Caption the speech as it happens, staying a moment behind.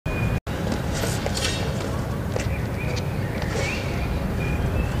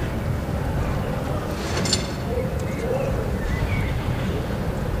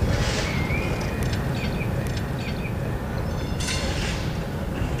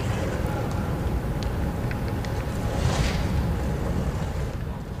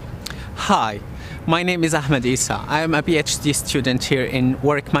Hi, my name is Ahmed Isa. I am a PhD student here in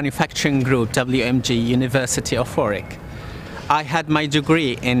Warwick Manufacturing Group, WMG, University of Warwick. I had my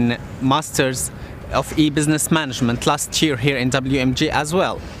degree in Masters of E-Business Management last year here in WMG as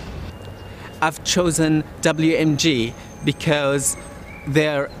well. I've chosen WMG because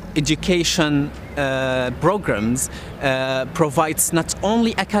their education programs provides not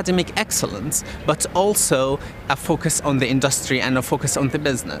only academic excellence but also a focus on the industry and a focus on the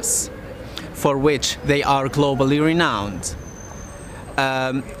business, for which they are globally renowned.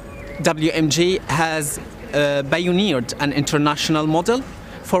 WMG has pioneered an international model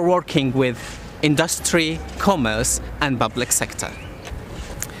for working with industry, commerce and public sector.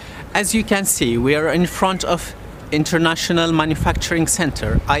 As you can see, we are in front of International Manufacturing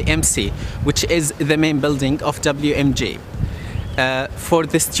Center, IMC, which is the main building of WMG. For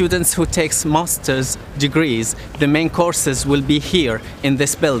the students who takes master's degrees, the main courses will be here in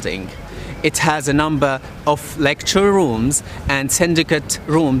this building. It has a number of lecture rooms and syndicate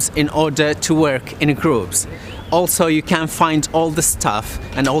rooms in order to work in groups. Also, you can find all the stuff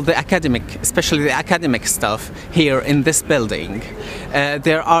and all the academic, especially the academic stuff, here in this building.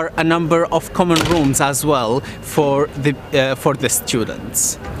 There are a number of common rooms as well for the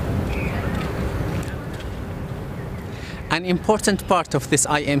students. An important part of this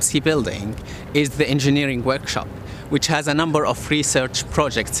IMC building is the engineering workshop, which has a number of research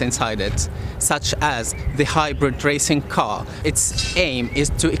projects inside it, such as the hybrid racing car. Its aim is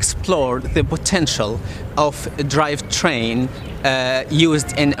to explore the potential of a drivetrain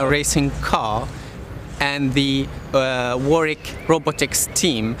used in a racing car, and the Warwick robotics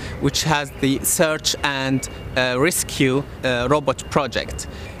team, which has the search and rescue robot project.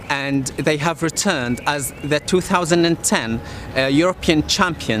 And they have returned as the 2010 European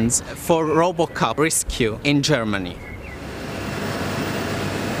champions for RoboCup rescue in Germany.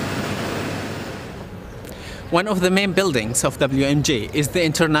 One of the main buildings of WMG is the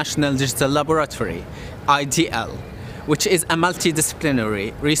International Digital Laboratory, IDL, which is a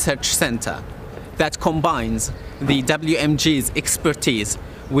multidisciplinary research center that combines the WMG's expertise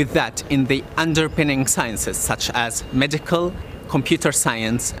with that in the underpinning sciences such as medical, computer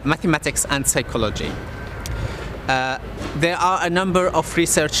science, mathematics and psychology. There are a number of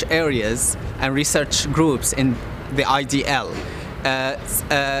research areas and research groups in the IDL.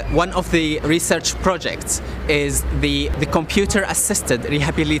 One of the research projects is the computer-assisted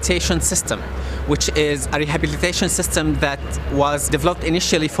rehabilitation system, which is a rehabilitation system that was developed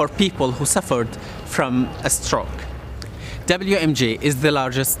initially for people who suffered from a stroke. WMG is the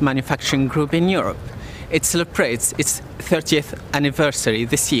largest manufacturing group in Europe. It celebrates its 30th anniversary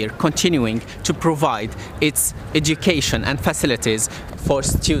this year, continuing to provide its education and facilities for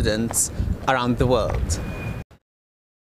students around the world.